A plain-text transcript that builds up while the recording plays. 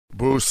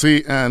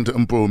Busi and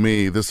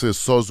Mpumi. This is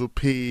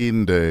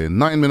Sozupinde.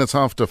 9 minutes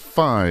after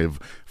 5.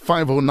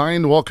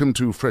 5:09. Welcome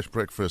to Fresh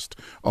Breakfast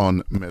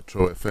on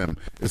Metro FM.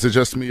 Is it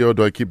just me or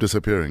do I keep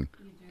disappearing?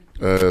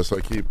 So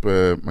I keep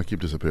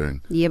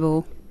disappearing. Yeah,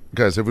 boo.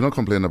 Guys, have we not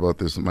complained about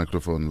this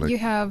microphone? You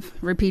have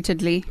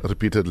repeatedly.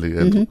 Repeatedly,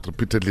 and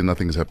repeatedly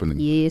nothing's happening.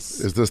 Yes.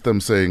 Is this them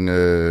saying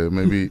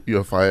maybe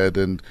you're fired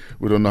and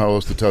we don't know how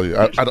else to tell you?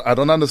 I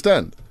don't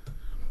understand.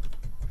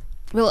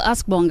 We'll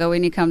ask Bonga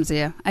when he comes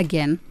here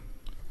again.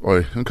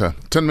 Oi, okay.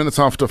 10 minutes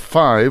after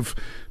 5.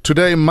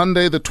 Today,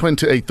 Monday, the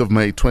 28th of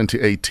May,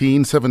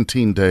 2018.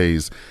 17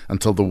 days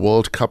until the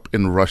World Cup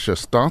in Russia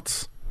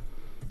starts.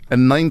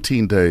 And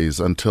 19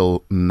 days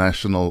until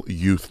National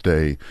Youth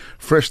Day.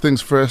 Fresh things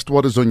first,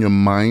 what is on your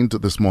mind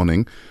this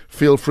morning?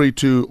 Feel free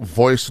to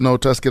voice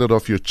note us, get it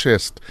off your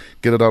chest,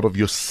 get it out of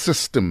your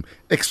system.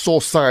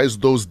 Exorcise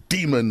those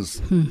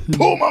demons.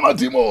 Oh, Mama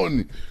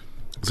Demon!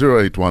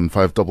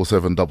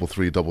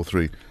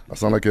 081-577-3333. I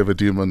sound like I have a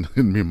demon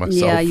in me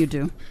myself. Yeah, you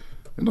do.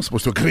 You're not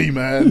supposed to agree,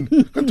 man.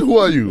 Who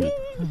are you?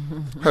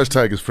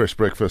 Hashtag is Fresh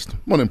Breakfast.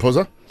 Morning,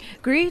 Posa.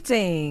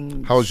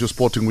 Greetings. How was your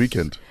sporting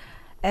weekend?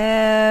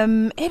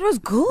 It was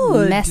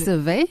good.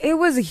 Massive, eh? It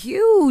was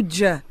huge.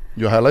 Your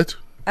highlight?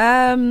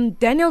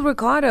 Daniel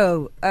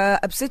Ricciardo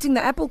upsetting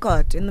the apple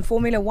cart in the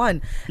Formula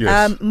One.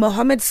 Yes.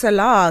 Mohamed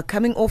Salah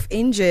coming off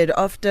injured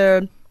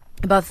after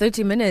about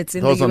 30 minutes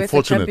in That was the UEFA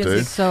unfortunate, Champions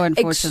League. So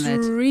unfortunate.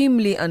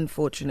 Extremely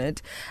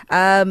unfortunate.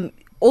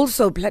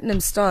 Also, Platinum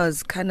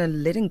Stars kind of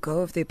letting go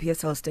of their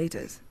PSL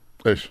status.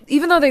 Ish.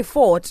 Even though they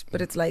fought,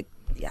 but it's like,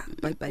 yeah,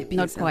 bye-bye PSL.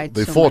 Not quite.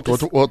 They so fought.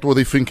 much. What were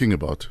they thinking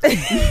about?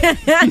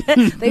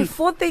 They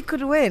thought they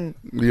could win.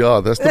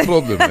 Yeah, that's the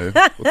problem,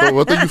 eh?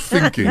 What are you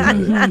thinking?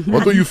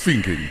 What are you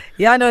thinking?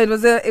 Yeah, no, it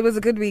was a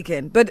good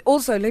weekend. But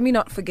also, let me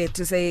not forget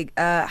to say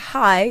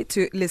hi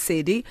to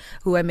Lesedi,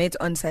 who I met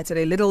on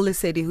Saturday. Little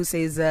Lesedi, who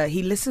says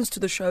he listens to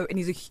the show and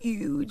he's a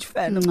huge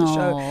fan of the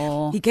show.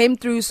 Aw. He came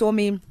through, saw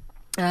me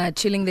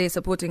chilling there,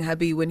 supporting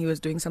hubby when he was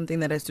doing something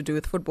that has to do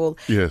with football.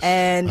 Yes.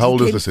 And How he old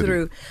came is Lesedi?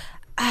 through.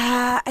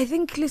 I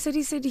think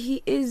Lesedi said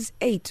he is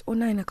 8 or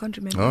 9. I can't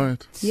remember. All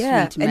right.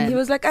 Yeah, Sweet and man. he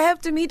was like, I have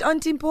to meet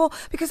Auntie Paul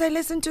because I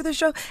listen to the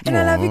show and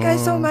I love you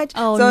guys so much.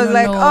 Oh, so I was no,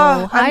 like, no.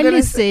 oh, Hi, I'm gonna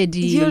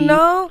Lesedi. you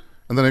know.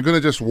 And then I'm going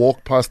to just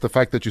walk past the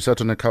fact that you sat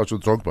on a couch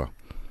with Drogba.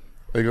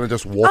 Are you going to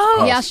just walk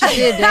past? Yeah, she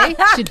did, eh?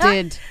 She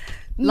did.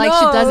 Like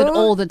she does it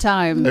all the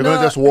time. You're going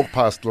to just walk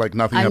past like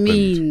nothing I happened.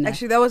 mean,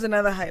 Actually, that was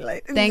another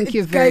highlight. Thank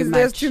you very guys,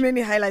 There's much. too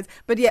many highlights.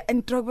 But yeah,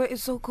 and Drogba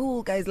is so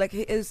cool, guys. Like,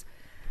 he is...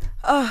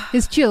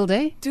 he's chilled,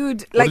 eh?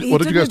 Dude, like, what he did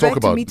took you me guys talk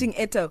back to about? meeting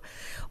Eto.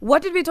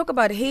 What did we talk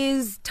about?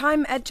 His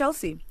time at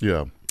Chelsea.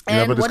 Yeah. You And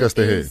never what discussed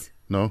it the hair? is-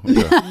 No? Okay.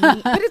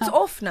 But it's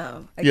off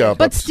now. I Yeah, guess.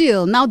 But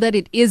still, now that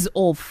it is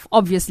off,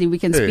 obviously we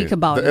can Hey, speak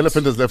about the it.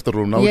 elephant has left the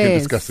room. Now we can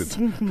discuss it.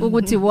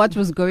 Uguti, what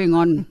was going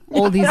on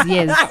all these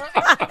years?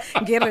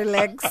 Get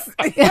relaxed.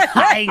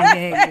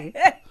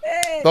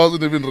 That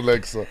wasn't even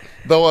relaxer.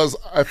 That was,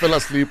 I fell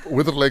asleep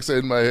with relaxer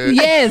in my head.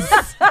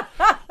 Yes.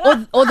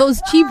 or those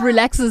cheap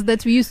relaxers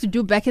that we used to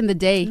do back in the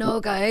day. No,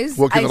 guys.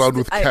 Walking around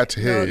with cat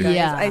hair. No, guys,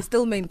 Yeah. I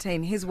still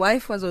maintain his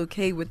wife was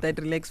okay with that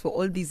relax for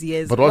all these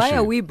years. But was Why she?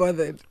 are we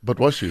bothered? But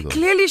was she though?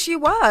 Clearly she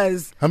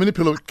was. How many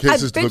pillowcases I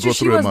did bet they go you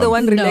she through a was month? the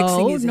one relaxing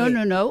No, his no, hair.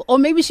 no, no. Or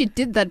maybe she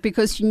did that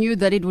because she knew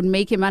that it would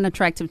make him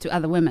unattractive to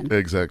other women.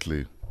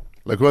 Exactly.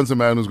 Like when's a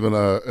man who's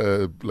gonna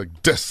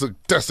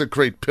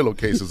desecrate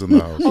pillowcases in the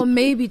house? Or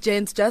maybe,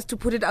 gents, just to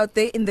put it out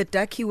there in the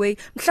darky way,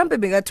 mhlambe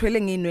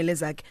bekathwele ngeenwele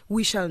zakhe.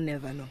 We shall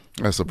never know.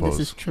 I suppose.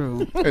 This is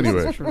true.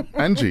 Anyway,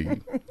 Angie.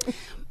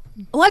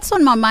 What's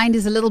on my mind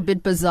is a little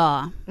bit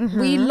bizarre.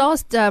 We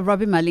lost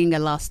Robbie Malinga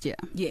last year.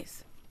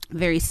 Yes.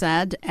 Very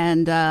sad.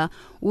 And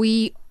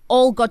we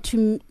all got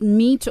to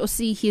meet or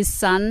see his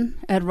son,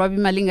 Robbie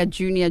Malinga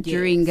Jr.,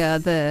 during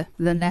the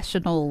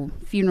national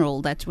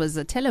funeral that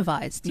was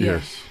televised.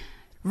 Yes.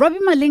 Robbie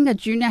Malinga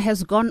Jr.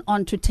 has gone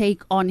on to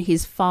take on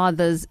his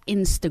father's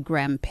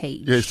Instagram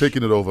page. Yeah, he's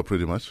taking it over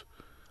pretty much.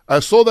 I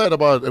saw that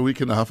about a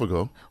week and a half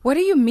ago. What do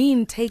you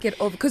mean take it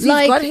over? Because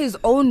Like, he's got his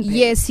own page.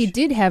 Yes, he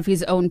did have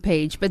his own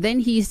page, but then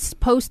he's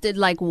posted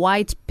like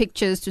white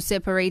pictures to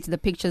separate the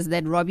pictures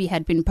that Robbie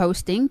had been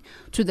posting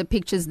to the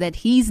pictures that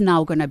he's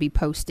now going to be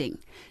posting.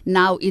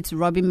 Now it's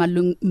Robbie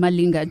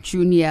Malinga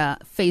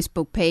Jr.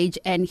 Facebook page,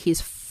 and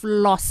he's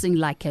flossing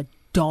like a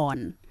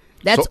don.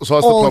 That's So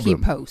what's the all he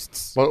problem?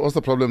 posts. What's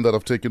the problem that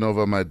I've taken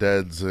over my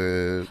dad's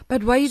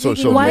But why are you social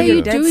taking Why are media?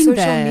 you dad's doing social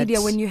that?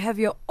 media when you have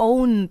your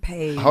own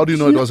page? How do you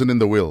know it wasn't in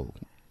the will?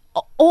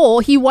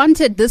 Or he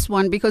wanted this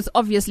one because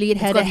obviously it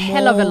had a got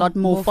hell of a more- lot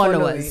more more followers.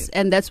 followers.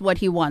 And that's what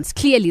he wants.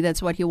 Clearly,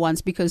 that's what he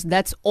wants because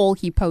that's all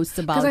he posts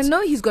about. Because I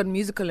know he's got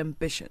musical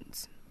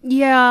ambitions.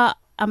 Yeah,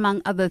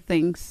 among other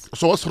things.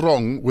 So what's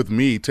wrong with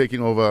me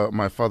taking over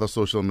my father's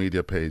social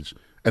media page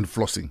and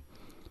flossing?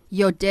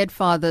 Your dead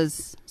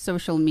father's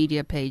social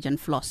media page and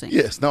flossing.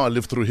 Yes, now I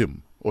live through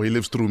him, or he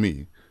lives through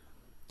me.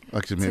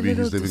 Actually, maybe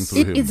he's living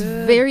through him. It's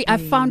very, I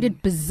found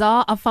it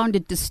bizarre. I found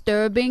it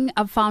disturbing.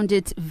 I found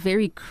it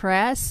very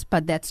crass,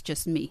 but that's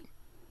just me.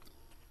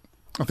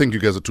 I think you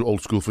guys are too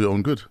old school for your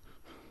own good.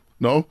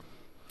 No?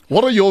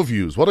 What are your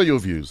views?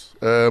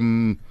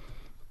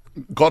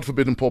 God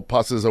forbid Paul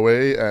passes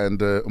away and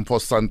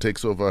Mpho's son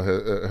takes over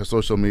her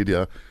social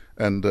media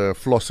and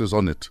flosses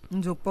on it.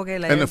 And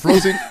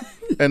flossing,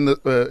 and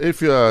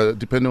if you are,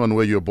 depending on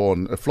where you're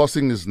born,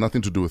 flossing is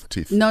nothing to do with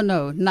teeth. No,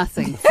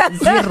 nothing.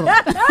 Zero.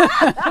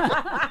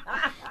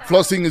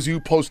 Flossing is you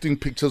posting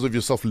pictures of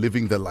yourself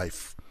living the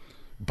life,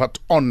 but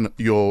on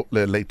your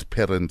late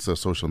parents'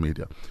 social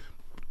media.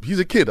 He's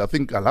a kid. I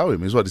think allow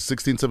him. He's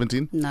 16,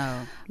 17?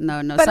 No.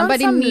 But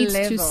Somebody on some needs to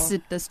level-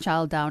 sit this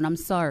child down. I'm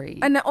sorry.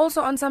 And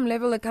also on some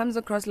level, it comes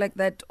across like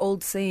that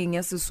old saying,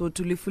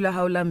 especially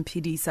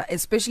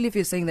if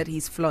you're saying that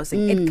he's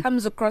flossing. It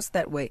comes across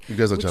that way. You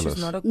guys are which jealous.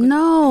 Is not a good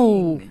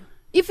No. thing.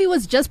 If he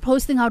was just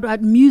posting out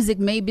music,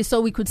 maybe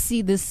so we could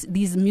see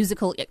these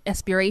musical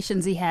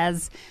aspirations he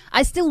has,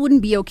 I still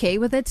wouldn't be okay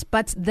with it.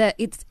 But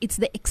it's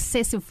the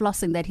excessive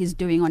flossing that he's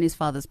doing on his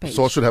father's page.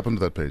 So what should happen to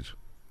that page?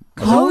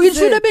 Oh, it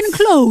should have been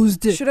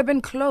closed. Should have been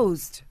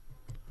closed.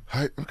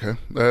 Hi, okay.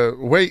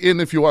 Weigh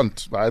in if you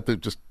want. I think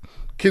just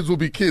kids will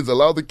be kids.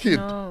 Allow the kid.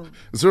 No.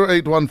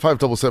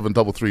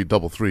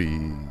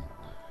 08157773333.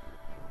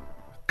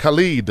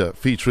 Khalid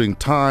featuring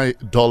Ty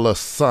Dolla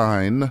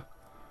Sign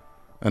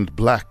and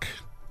Black.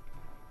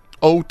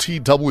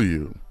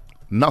 OTW.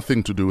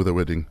 Nothing to do with the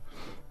wedding.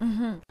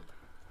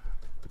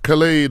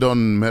 Khalid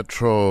on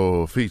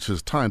Metro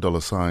features Ty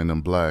Dolla Sign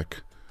and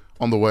Black.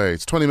 On the way.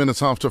 It's 20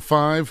 minutes after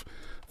 5.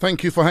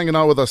 Thank you for hanging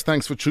out with us.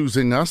 Thanks for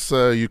choosing us.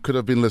 You could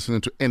have been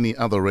listening to any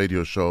other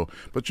radio show,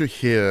 but you're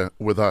here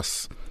with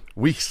us.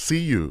 We see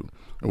you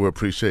and we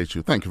appreciate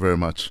you. Thank you very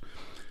much.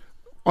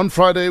 On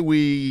Friday,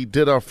 we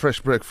did our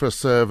Fresh Breakfast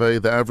survey.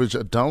 The average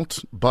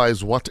adult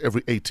buys what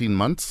every 18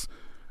 months?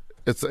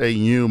 It's a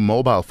new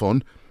mobile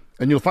phone.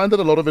 And you'll find that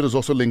a lot of it is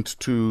also linked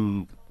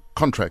to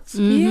contracts.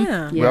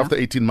 Yeah. Where after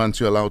 18 months,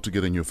 you're allowed to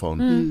get a new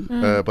phone.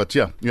 But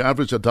yeah, your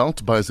average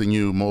adult buys a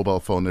new mobile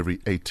phone every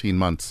 18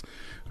 months.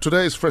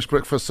 Today's Fresh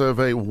Breakfast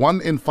survey,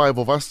 1 in 5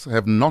 of us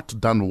have not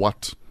done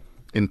what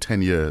in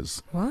 10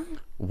 years? What?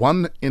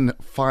 1 in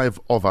 5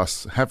 of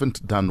us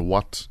haven't done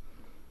what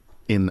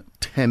in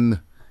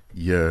 10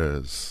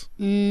 years?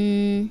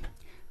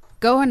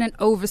 Go on an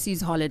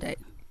overseas holiday.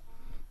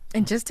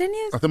 In just 10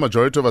 years? I think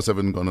majority of us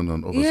haven't gone on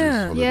an overseas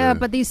holiday. Yeah,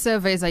 but these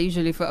surveys are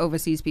usually for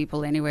overseas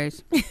people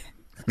anyways.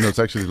 No, it's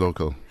actually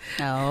local.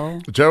 Oh.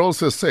 Gerald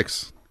says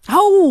 6.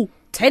 Oh!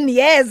 10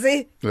 years,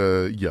 eh?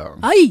 Yeah.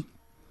 Aye!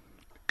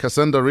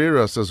 Cassandra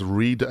Rera says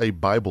read a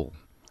Bible.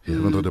 You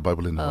haven't read a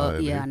Bible in a Oh, while.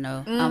 yeah,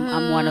 no.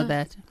 I'm one of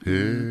that.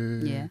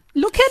 Yeah.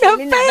 Look at her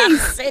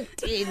face!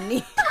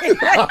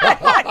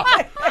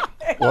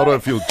 Why do I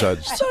feel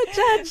judged? So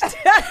judged.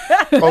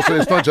 Also,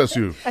 it's not just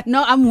you.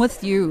 No, I'm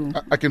with you.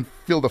 I can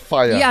feel the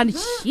fire Yeah, and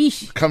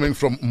sheesh. coming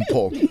from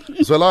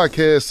Mpho. Zola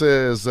K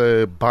says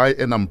buy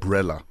an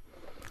umbrella.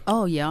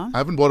 Oh, yeah? I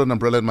haven't bought an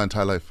umbrella in my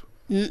entire life.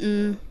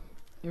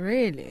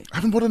 Really? I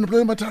haven't bought an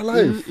umbrella in my entire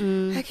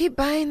life. I keep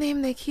buying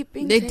them. They keep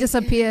being They taken.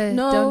 disappear,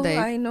 No, don't they?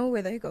 I know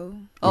where they go.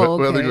 Oh,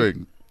 Where are they okay.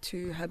 going?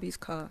 To hubby's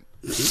car.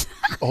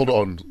 Hold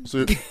on.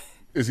 So,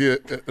 is he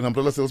an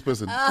umbrella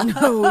salesperson?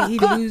 No,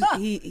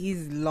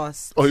 he's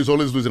lost. Oh, he's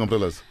always losing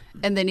umbrellas.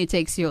 And then he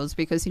takes yours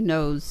because he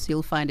knows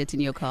he'll find it in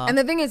your car. And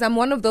the thing is, I'm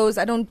one of those,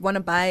 I don't want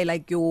to buy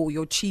like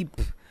your cheap.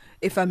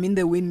 If I'm in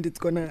the wind, it's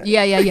gonna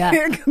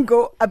Yeah.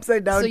 go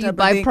upside down. So you type of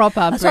buy thing.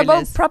 proper So I buy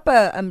umbrellas.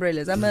 proper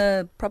umbrellas. I'm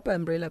a proper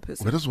umbrella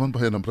person. Where does one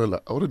buy an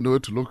umbrella? I wouldn't know where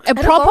to look. A At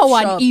a proper golf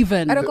one, shop.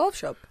 even. At a golf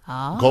shop.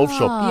 Golf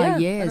shop. Ah, Yeah, at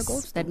a yes,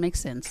 golf store. that makes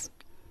sense.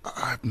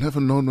 I've never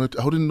known where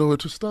I wouldn't know where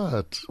to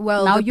start.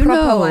 Well, Now the you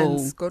proper know.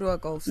 ones go to a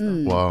golf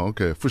store. Wow,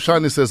 okay.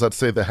 Fushani says I'd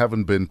say they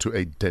haven't been to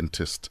a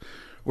dentist.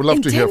 We'd love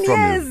In to hear 10 from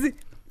years. you.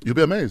 You'll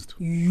be amazed.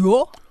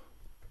 Yeah.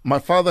 My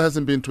father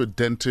hasn't been to a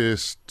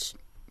dentist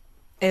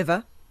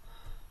Ever.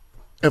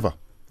 ever.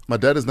 My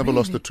dad has never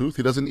lost a tooth.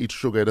 He doesn't eat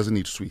sugar. He doesn't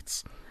eat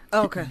sweets.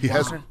 Okay. He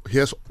has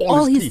all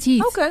All his his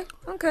teeth. teeth.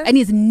 Okay. And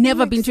he's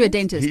never been Makes to a sense.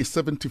 dentist. He's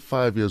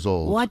 75 years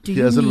old. What do he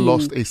you hasn't mean?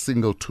 lost a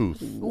single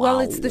tooth. Well,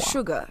 it's the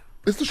sugar.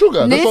 It's the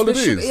sugar. That's It's all The it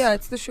is. sugar. Yeah,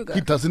 it's the sugar.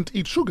 He doesn't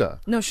eat sugar.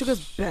 No,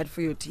 sugar's bad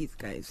for your teeth,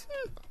 guys.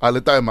 All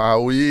the time, I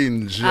know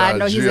he's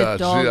a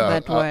dog,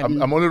 that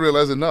one. I'm only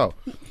realizing now.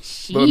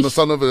 But I'm the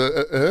son of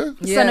a...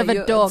 Son of a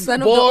you're- dog.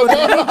 Son of, Boy.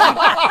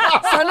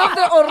 son of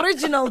the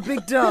original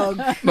big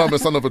dog. No, I'm the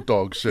son of a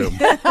dog, Shem.